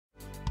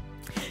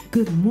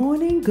Good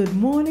morning.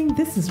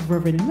 This is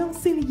Reverend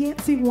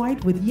Yancey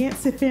with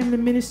Yancey Family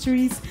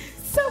Ministries.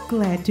 So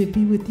glad to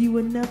be with you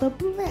another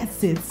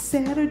blessed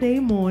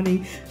Saturday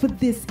morning, for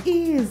this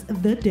is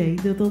the day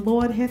that the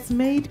Lord has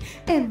made,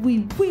 and we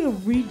will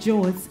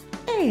rejoice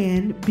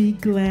and be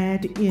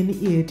glad in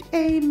it.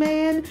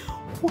 Amen.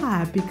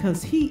 Why?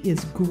 Because he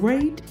is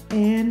great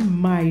and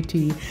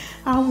mighty.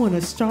 I want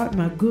to start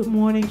my good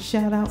morning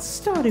shout out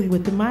starting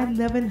with my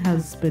loving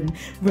husband,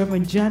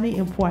 Reverend Johnny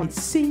M. White,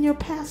 Senior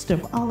Pastor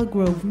of Olive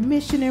Grove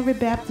Missionary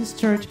Baptist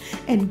Church,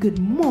 and good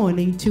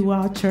morning to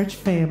our church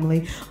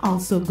family.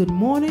 Also, good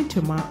morning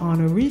to my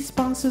honorary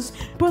sponsors,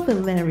 Brother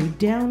Larry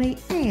Downey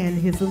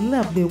and his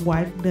lovely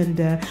wife,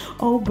 Linda.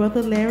 Oh,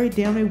 Brother Larry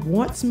Downey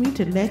wants me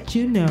to let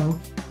you know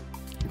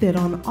that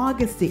on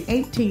August the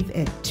 18th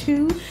at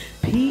 2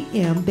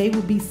 p.m. they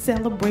will be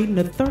celebrating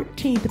the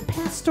 13th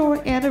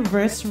pastoral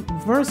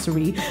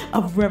anniversary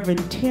of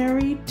Reverend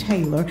Terry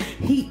Taylor.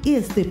 He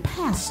is the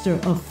pastor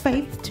of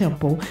Faith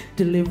Temple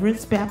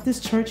Deliverance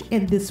Baptist Church,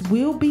 and this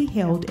will be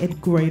held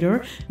at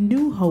Greater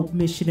New Hope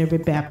Missionary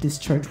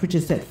Baptist Church, which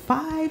is at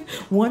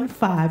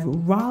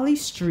 515 Raleigh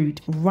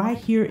Street right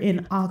here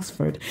in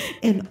Oxford.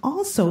 And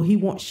also, he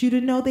wants you to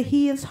know that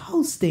he is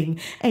hosting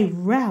a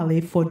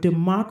rally for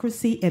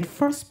democracy at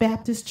First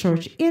Baptist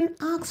Church in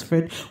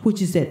Oxford,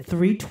 which is at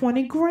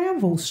 320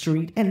 Granville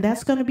Street, and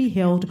that's going to be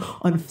held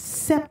on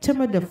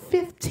September the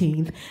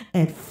 15th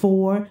at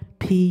 4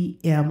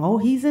 p.m. Oh,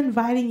 he's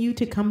inviting you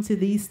to come to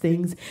these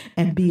things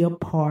and be a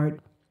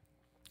part.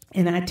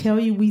 And I tell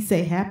you, we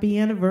say happy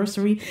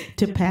anniversary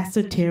to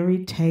Pastor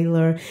Terry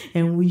Taylor,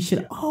 and we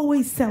should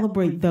always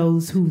celebrate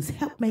those who's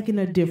helped making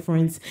a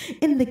difference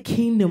in the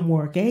kingdom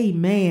work.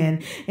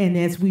 Amen. And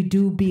as we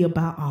do be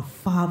about our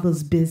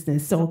Father's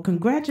business. So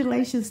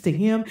congratulations to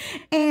him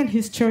and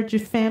his church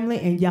family,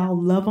 and y'all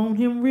love on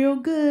him real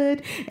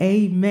good.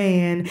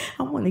 Amen.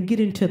 I want to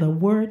get into the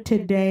word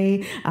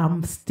today.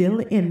 I'm still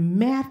in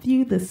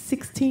Matthew, the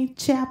 16th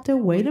chapter.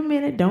 Wait a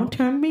minute. Don't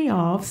turn me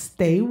off.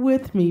 Stay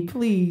with me,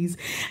 please.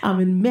 I'm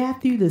in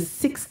Matthew, the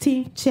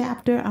 16th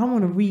chapter. I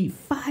want to read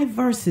 5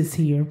 verses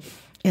here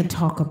and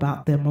talk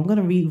about them. I'm going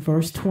to read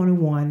verse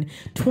 21,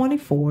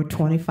 24,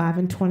 25,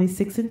 and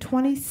 26, and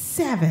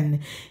 27,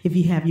 if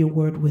you have your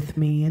word with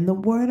me. And the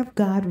word of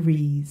God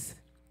reads,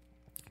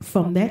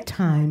 "From that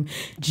time,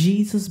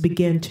 Jesus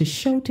began to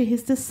show to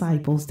his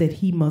disciples that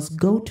he must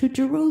go to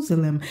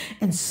Jerusalem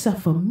and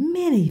suffer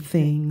many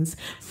things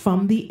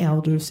from the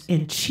elders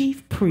and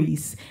chief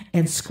priests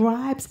and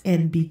scribes,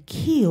 and be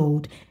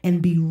killed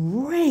and be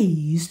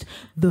raised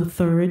the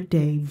third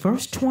day."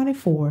 Verse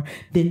 24,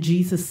 "Then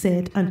Jesus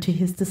said unto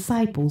his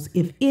disciples,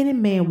 If any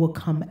man will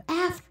come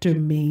after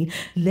me,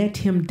 let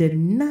him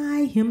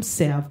deny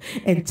himself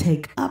and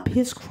take up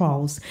his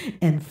cross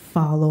and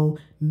follow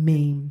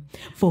me.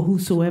 For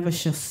whosoever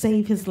shall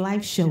save his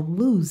life shall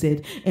lose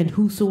it, and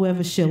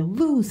whosoever shall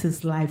lose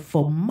his life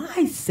for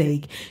my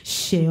sake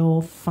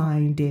shall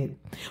find it.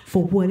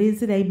 For what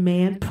is it a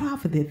man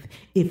profiteth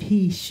if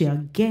he shall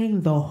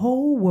gain the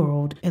whole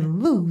world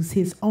and lose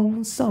his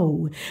own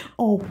soul?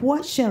 Or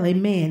what shall a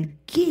man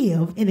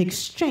give in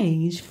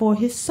exchange for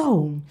his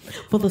soul?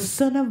 For the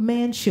Son of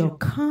Man shall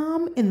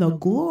come in the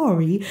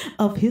glory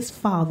of his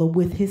Father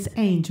with his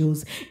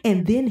angels,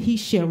 and then he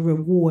shall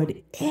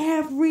reward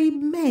every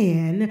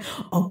man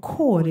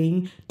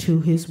according to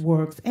his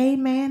works."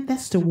 Amen.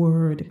 That's the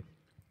word.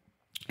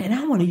 And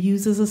I want to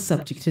use as a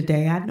subject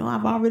today. I know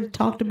I've already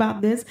talked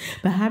about this,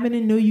 but how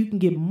many know you can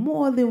get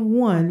more than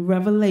one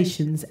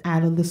revelations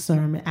out of the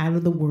sermon, out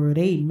of the word?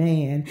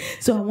 Amen.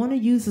 So I want to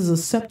use as a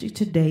subject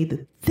today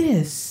that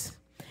this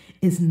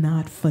is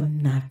not for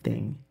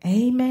nothing.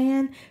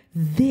 Amen.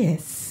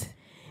 This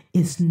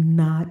is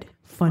not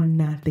for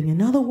nothing.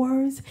 In other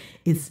words,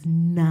 it's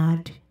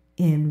not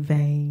in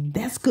vain.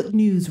 That's good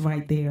news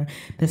right there.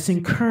 That's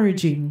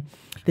encouraging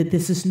that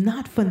this is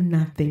not for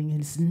nothing.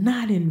 It's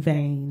not in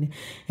vain.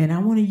 And I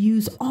want to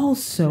use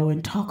also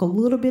and talk a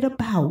little bit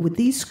about with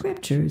these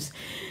scriptures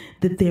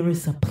that there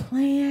is a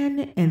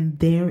plan and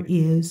there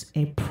is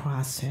a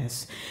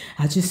process.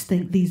 I just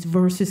think these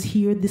verses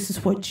here, this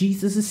is what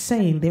Jesus is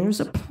saying. There is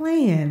a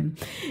plan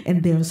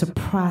and there's a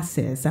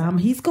process.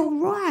 He's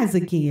going to rise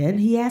again.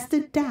 He has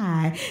to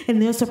die,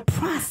 and there's a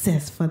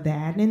process for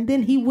that. And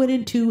then he went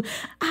into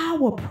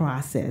our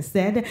process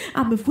that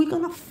if we're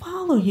going to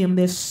follow him,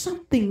 there's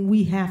something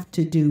we have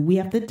to do. We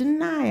have to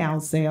deny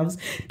ourselves,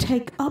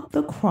 take up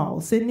the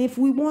cross. And if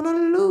we want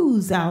to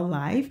lose our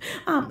life,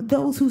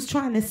 those who's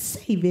trying to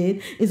save it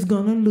is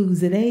going to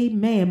lose it.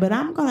 Amen. But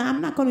I'm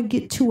not going to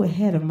get too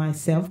ahead of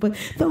myself. But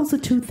those are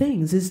two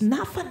things. It's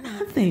not for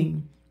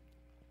nothing.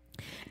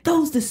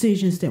 Those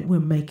decisions that we're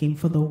making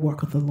for the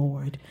work of the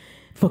Lord,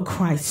 for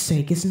Christ's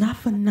sake, it's not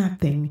for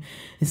nothing.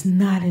 It's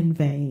not in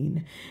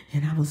vain.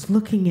 And I was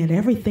looking at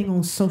everything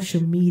on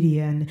social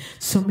media, and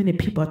so many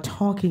people are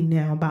talking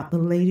now about the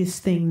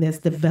latest thing that's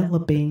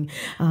developing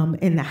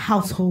in the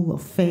household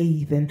of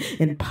faith and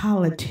in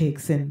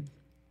politics. And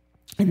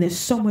And there's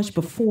so much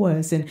before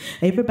us, and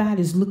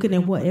everybody's looking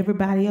at what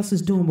everybody else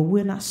is doing, but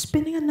we're not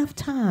spending enough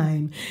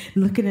time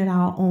looking at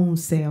our own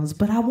selves.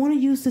 But I want to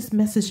use this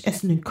message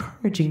as an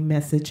encouraging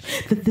message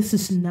that this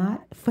is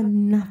not for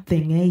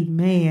nothing.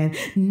 Amen.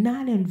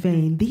 Not in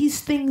vain.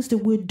 These things that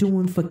we're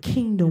doing for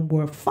kingdom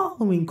work,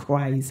 following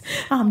Christ,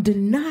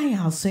 denying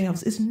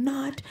ourselves, is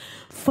not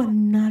for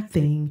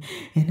nothing.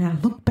 And I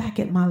look back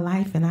at my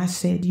life and I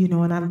said,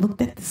 and I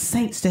looked at the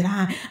saints that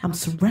I'm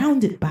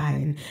surrounded by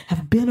and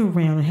have been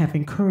around and have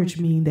encouraged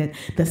me that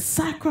the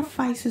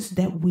sacrifices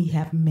that we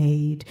have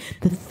made,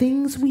 the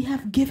things we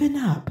have given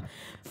up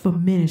for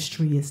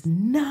ministry is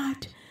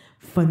not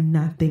for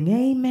nothing.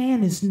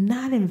 Amen. It's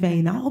not in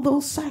vain. All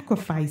those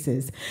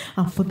sacrifices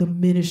for the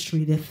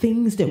ministry, the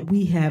things that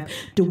we have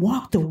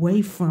walked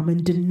away from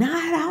and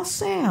denied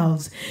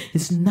ourselves,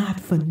 is not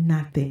for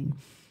nothing.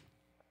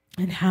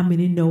 And how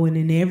many know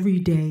in every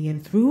day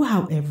and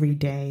throughout every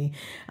day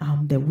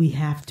that we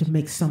have to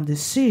make some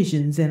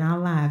decisions in our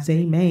lives?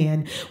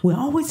 Amen. We're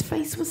always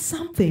faced with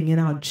something in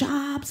our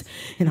jobs,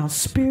 in our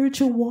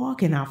spiritual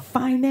walk, in our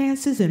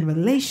finances and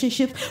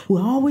relationships.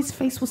 We're always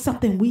faced with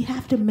something. We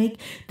have to make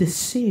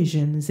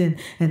decisions. And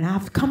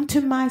I've come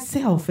to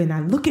myself and I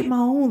look at my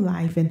own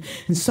life, and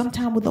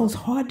sometimes with those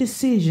hard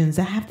decisions,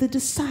 I have to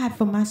decide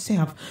for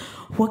myself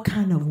what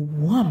kind of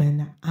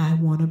woman I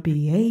want to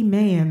be.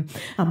 Amen.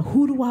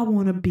 Who do I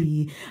want to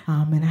be?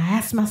 And I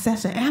ask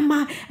myself,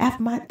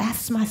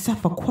 ask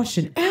myself a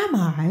question: am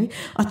I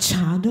a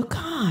child of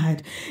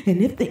God?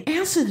 And if the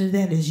answer to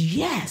that is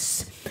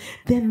yes,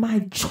 then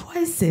my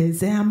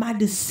choices and my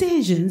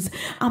decisions,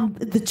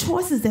 the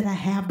choices that I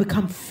have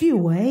become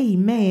fewer.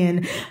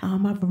 Amen. I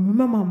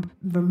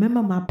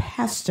remember my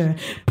pastor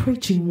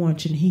preaching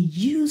once, and he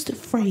used the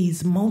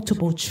phrase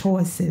multiple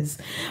choices.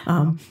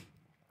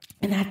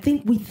 And I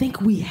think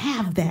we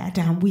have that.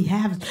 We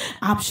have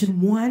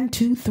option 1,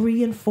 2,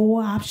 3, and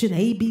 4, option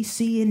A, B,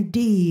 C, and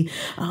D.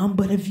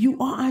 But if you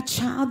are a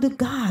child of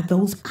God,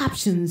 those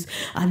options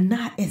are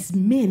not as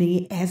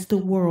many as the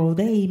world.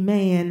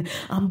 Amen.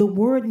 The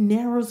word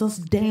narrows us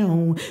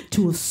down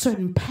to a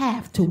certain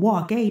path to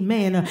walk.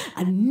 Amen.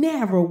 A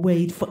narrow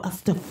way for us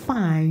to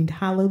find.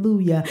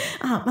 Hallelujah.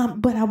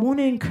 But I want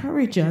to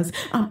encourage us.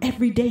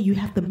 Every day you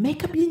have to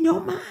make up in your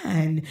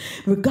mind,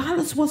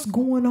 regardless what's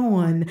going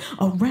on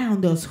around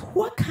us,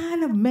 what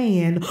kind of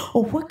man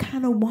or what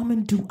kind of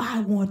woman do I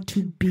want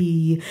to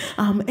be?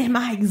 Am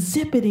I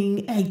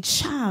exhibiting a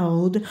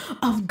child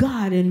of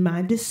God in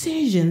my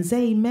decisions?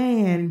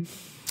 Amen.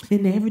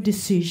 In every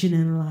decision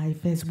in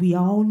life, as we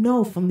all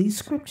know from these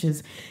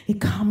scriptures, it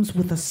comes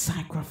with a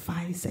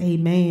sacrifice.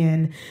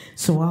 Amen.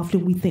 So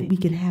often we think we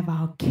can have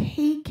our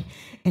cake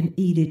and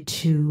eat it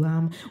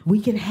too. We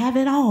can have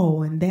it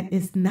all, and that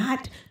is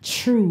not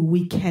true.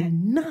 We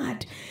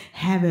cannot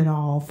have it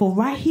all. For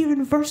right here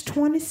in verse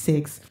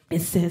 26,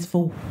 it says,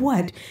 "For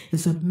what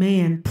is a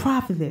man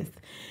profiteth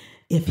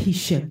if he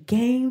shall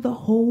gain the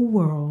whole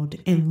world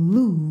and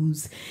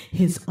lose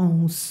his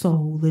own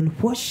soul? And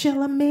what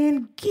shall a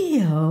man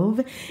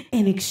give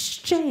in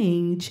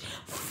exchange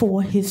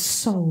for his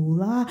soul?"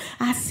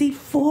 I see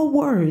 4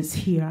 words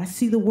here. I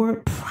see the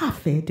word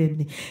profit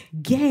and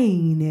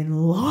gain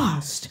and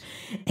lost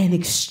and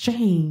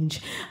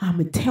exchange.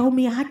 Tell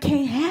me I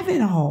can't have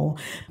it all,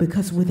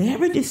 because with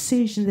every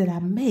decision that I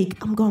make,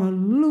 I'm going to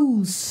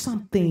lose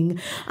something.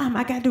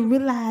 I got to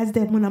realize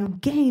that when I'm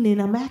gaining,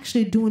 I'm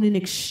actually doing an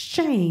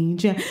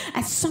exchange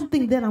as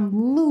something that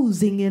I'm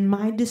losing in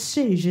my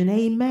decision.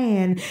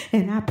 Amen.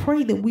 And I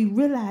pray that we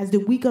realize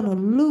that we're going to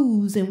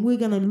lose, and we're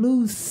going to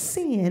lose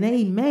sin.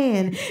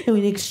 Amen. And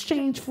in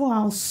exchange for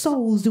our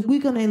souls, that we're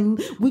going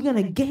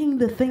to gain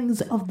the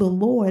things of the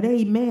Lord.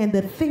 Amen.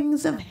 The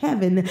things of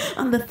heaven,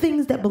 the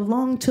things that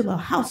belong to the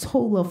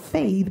household of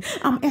faith.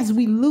 As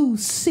we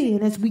lose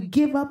sin, as we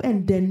give up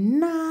and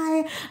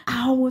deny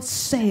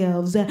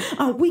ourselves,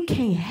 we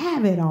can't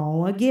have it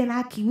all. Again,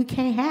 we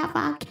can't have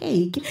our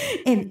cake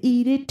and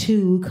eat it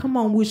too. Come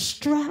on, we're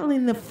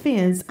straddling the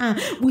fence.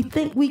 We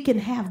think we can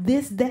have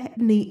this, that,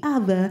 and the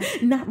other,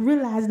 not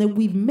realizing that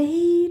we've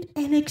made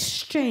an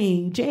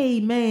exchange.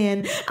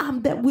 Amen.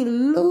 That we're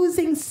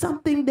losing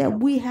something that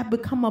we have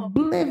become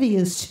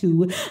oblivious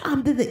to,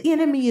 that the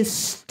enemy is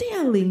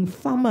stealing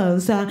from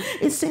us.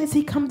 It says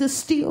he come to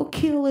steal,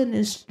 kill, and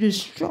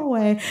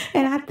destroy.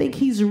 And I think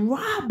he's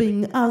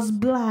robbing us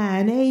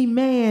blind.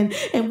 Amen.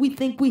 And we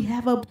think we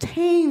have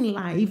obtained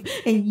life,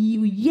 and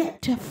you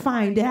yet to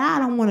find it. I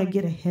don't want to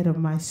get ahead of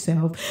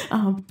myself.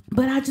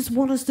 But I just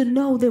want us to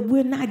know that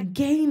we're not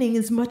gaining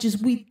as much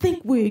as we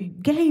think we're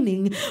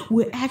gaining.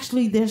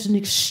 There's an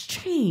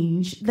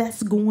exchange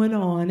that's going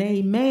on.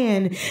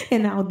 Amen.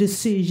 In our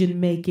decision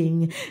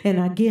making. And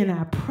again,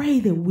 I pray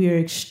that we're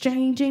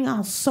exchanging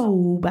our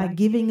soul by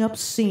giving up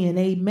sin.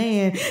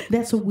 Amen.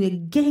 That's what we're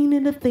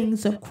gaining the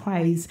things of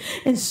Christ.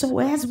 And so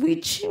as we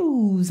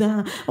choose,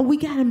 we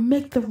got to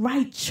make the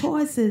right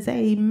choices.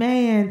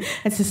 Amen.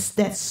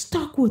 That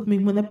stuck with me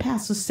when the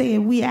pastor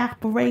said we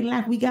operate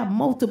like we got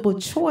multiple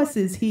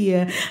choices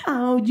here.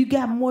 You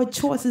got more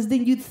choices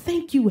than you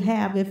think you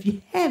have if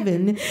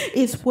heaven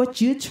is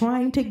what you're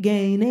trying to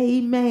gain.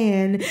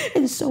 Amen.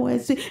 And so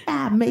as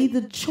I made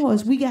the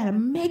choice, we got to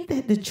make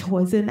that the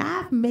choice. And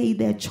I've made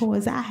that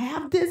choice. I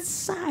have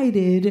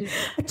decided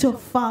to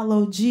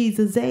follow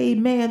Jesus.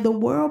 Amen. The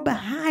world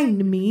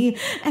behind me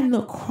and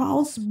the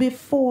cross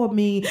before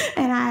me.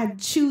 And I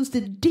choose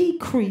to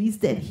decrease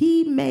that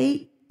he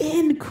may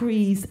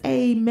increase.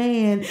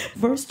 Amen.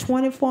 Verse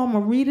 24, I'm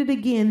going to read it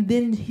again.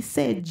 Then he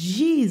said,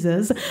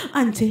 Jesus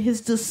unto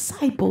his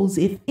disciples,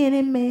 if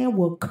any man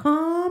will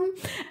come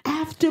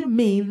after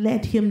me,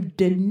 let him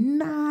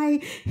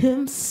deny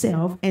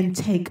himself and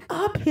take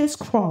up his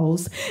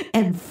cross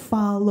and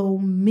follow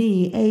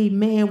me.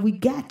 Amen. We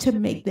got to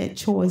make that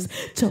choice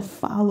to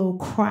follow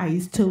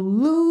Christ, to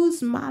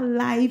lose my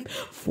life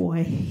for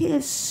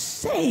his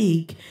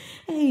sake.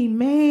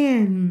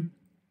 Amen.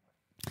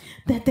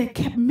 That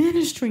kept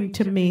ministering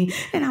to me.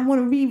 And I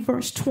want to read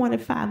verse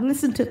 25.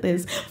 Listen to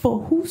this.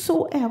 For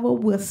whosoever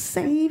will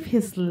save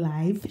his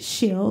life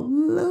shall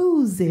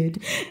lose it.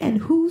 And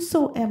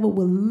whosoever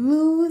will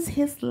lose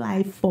his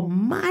life for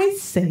my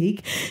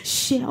sake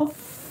shall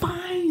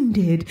find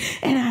it.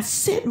 And I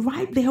sit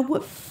right there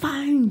with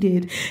find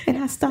it. And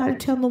I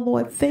started telling the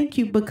Lord, thank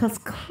you, because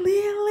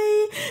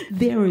clearly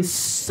there is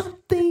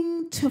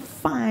something to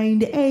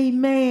find.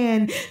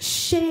 Amen.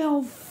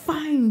 Shall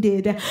find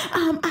it.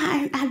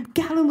 I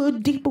got a little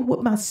deeper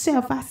with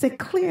myself. I said,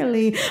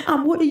 clearly,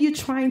 what are you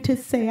trying to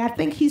say? I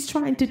think he's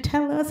trying to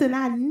tell us, and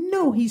I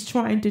know he's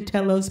trying to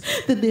tell us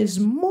that there's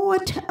more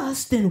to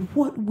us than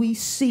what we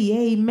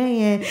see.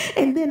 Amen.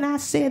 And then I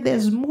said,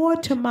 there's more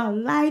to my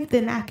life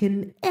than I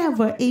can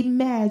ever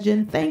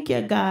imagine. Thank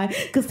you, God,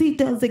 because he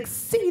does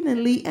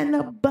exceedingly and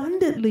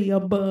abundantly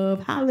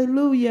above.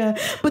 Hallelujah.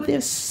 But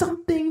there's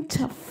something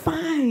to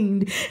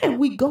find, and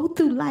we go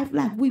through life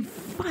like we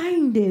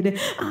find it.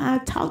 I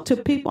talk to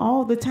people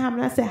all the time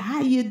and I say,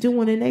 how you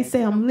doing? And they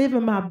say, I'm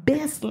living my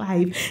best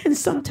life. And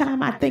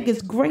sometimes I think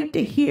it's great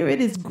to hear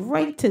it. It's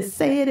great to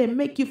say it and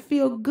make you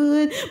feel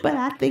good. But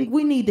I think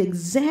we need to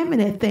examine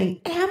that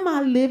thing. Am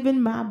I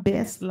living my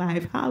best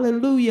life?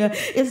 Hallelujah.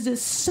 Is there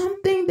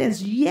something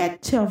that's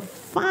yet to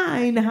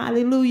find?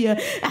 Hallelujah.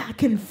 I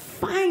can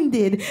find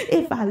it.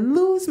 If I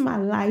lose my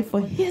life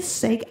for his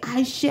sake,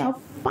 I shall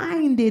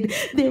find it.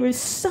 There is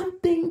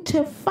something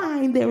to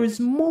find. There is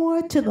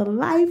more to the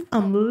life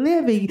I'm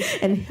living.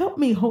 And help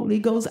me, Holy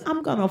Ghost.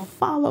 I'm going to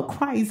follow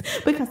Christ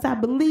because I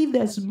believe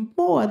there's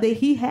more that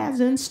he has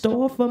in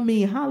store for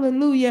me.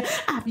 Hallelujah.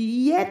 I've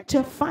yet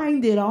to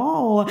find it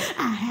all.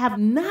 I have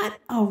not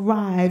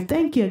arrived.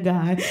 Thank you,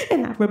 God.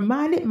 And I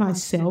reminded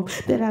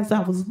myself that as I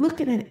was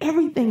looking at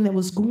everything that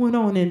was going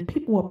on and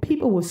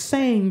people were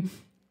saying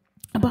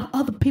about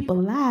other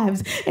people's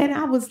lives. And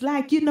I was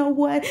like, you know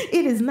what?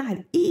 It is not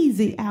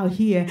easy out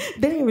here.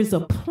 There is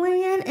a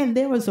plan and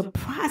there is a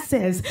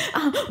process.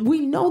 We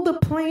know the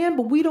plan,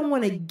 but we don't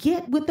want to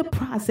get with the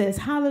process.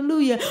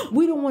 Hallelujah.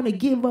 We don't want to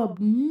give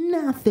up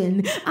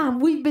nothing.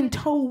 We've been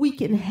told we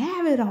can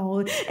have it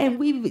all. And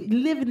we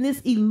live in this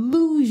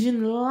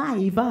illusion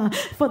life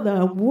for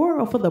the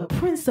world, for the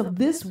prince of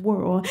this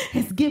world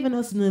has given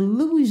us an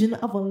illusion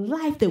of a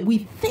life that we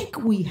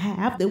think we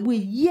have, that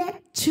we're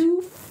yet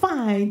to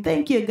find.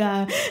 Thank you,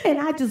 God. And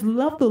I just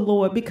love the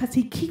Lord because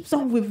he keeps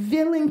on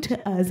revealing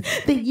to us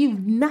that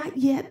you've not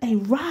yet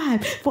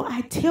arrived. For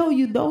I tell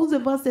you, those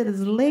of us that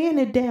is laying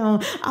it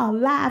down our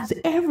lives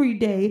every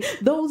day,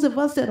 those of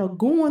us that are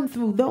going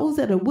through, those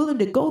that are willing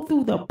to go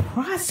through the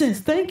process.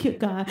 Thank you,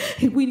 God.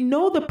 We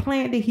know the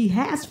plan that he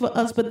has for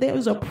us, but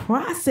there's a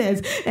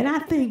process. And I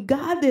thank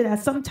God that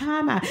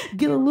sometimes I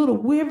get a little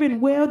weary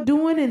and well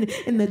doing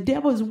and the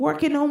devil is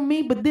working on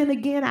me. But then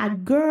again, I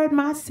gird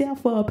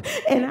myself up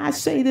and I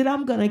say that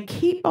I'm going to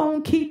keep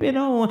on keeping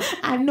on.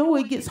 I know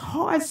it gets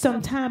hard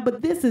sometimes,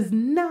 but this is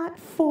not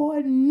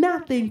for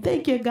nothing.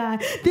 Thank you,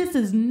 God. This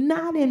is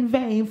not in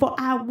vain, for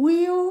I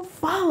will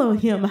follow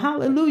him.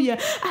 Hallelujah.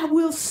 I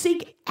will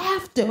seek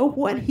after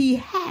what he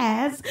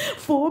has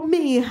for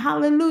me.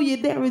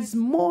 Hallelujah. There is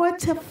more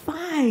to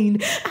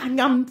find.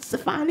 I'm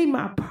finding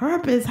my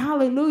purpose.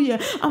 Hallelujah.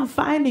 I'm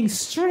finding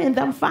strength.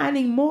 I'm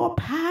finding more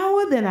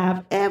power than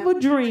I've ever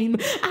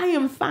dreamed. I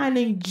am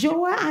finding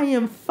joy. I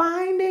am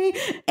finding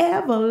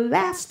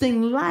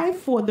everlasting life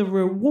for the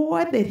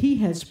reward that he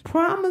has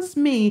promised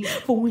me.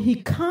 For when he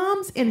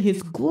comes in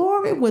his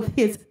glory with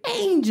his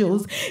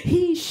angels,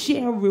 he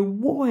shall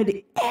reward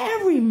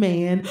every every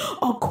man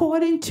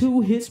according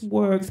to his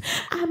works.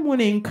 I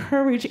want to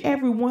encourage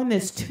everyone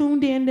that's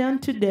tuned in on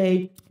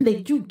today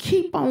that you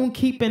keep on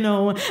keeping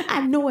on.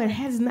 I know it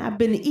has not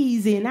been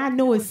easy, and I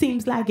know it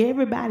seems like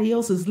everybody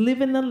else is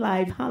living the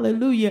life,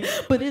 hallelujah,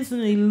 but it's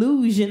an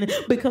illusion,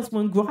 because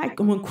when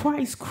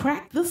Christ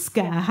cracked the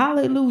sky,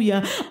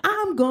 hallelujah,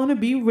 I'm going to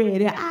be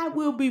ready. I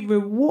will be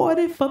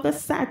rewarded for the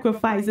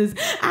sacrifices.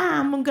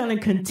 I'm going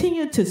to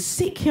continue to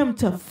seek him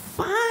to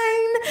find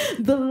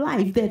the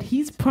life that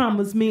he's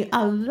promised me,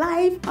 a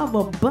life of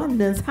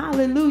abundance,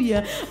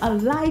 hallelujah, a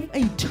life,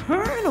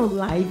 eternal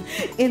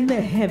life in the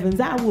heavens.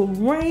 I will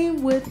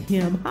reign with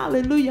him,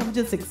 hallelujah. I'm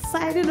just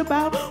excited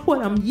about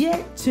what I'm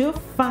yet to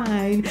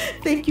find.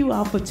 Thank you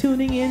all for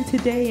tuning in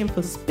today and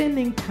for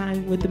spending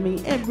time with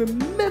me. And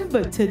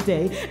remember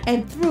today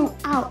and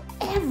throughout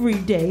every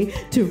day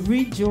to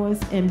rejoice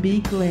and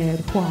be glad.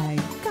 Why?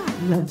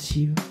 God loves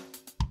you.